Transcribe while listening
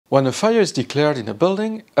When a fire is declared in a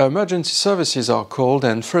building, emergency services are called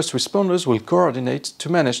and first responders will coordinate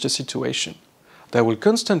to manage the situation. They will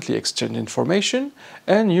constantly exchange information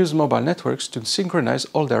and use mobile networks to synchronize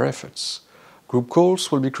all their efforts. Group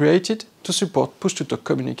calls will be created to support push-to-talk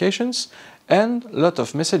communications, and a lot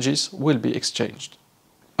of messages will be exchanged.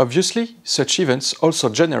 Obviously, such events also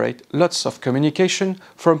generate lots of communication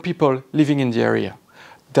from people living in the area.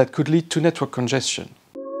 That could lead to network congestion.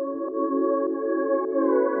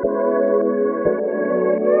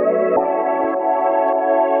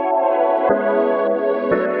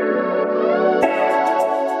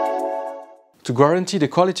 To guarantee the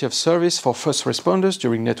quality of service for first responders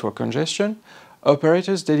during network congestion,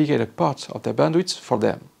 operators dedicate a part of their bandwidth for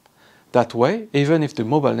them. That way, even if the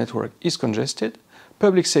mobile network is congested,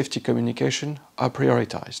 public safety communication are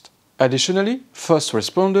prioritized. Additionally, first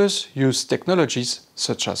responders use technologies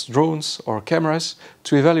such as drones or cameras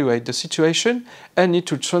to evaluate the situation and need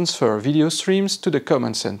to transfer video streams to the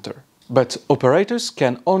command center. But operators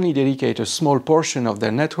can only dedicate a small portion of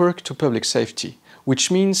their network to public safety,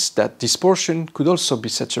 which means that this portion could also be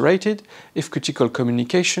saturated if critical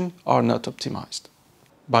communication are not optimized.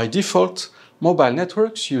 By default, mobile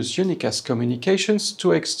networks use unicast communications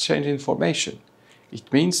to exchange information.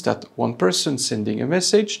 It means that one person sending a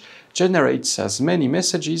message generates as many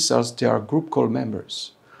messages as there are group call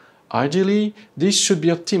members. Ideally, this should be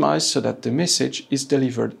optimized so that the message is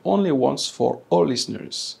delivered only once for all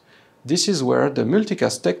listeners. This is where the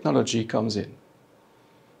multicast technology comes in.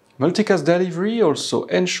 Multicast delivery also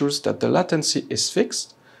ensures that the latency is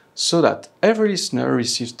fixed so that every listener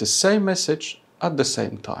receives the same message at the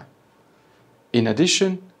same time. In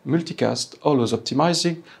addition, multicast allows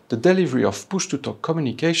optimizing the delivery of push-to-talk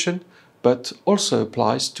communication, but also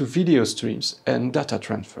applies to video streams and data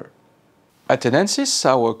transfer. At ENENSYS,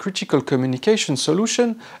 our critical communication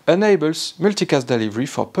solution enables multicast delivery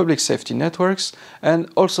for public safety networks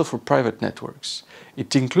and also for private networks.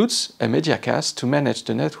 It includes a MediaCast to manage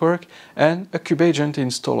the network and a Cube agent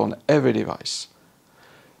installed on every device.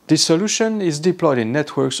 This solution is deployed in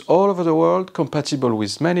networks all over the world, compatible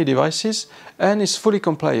with many devices, and is fully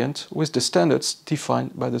compliant with the standards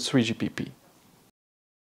defined by the 3GPP.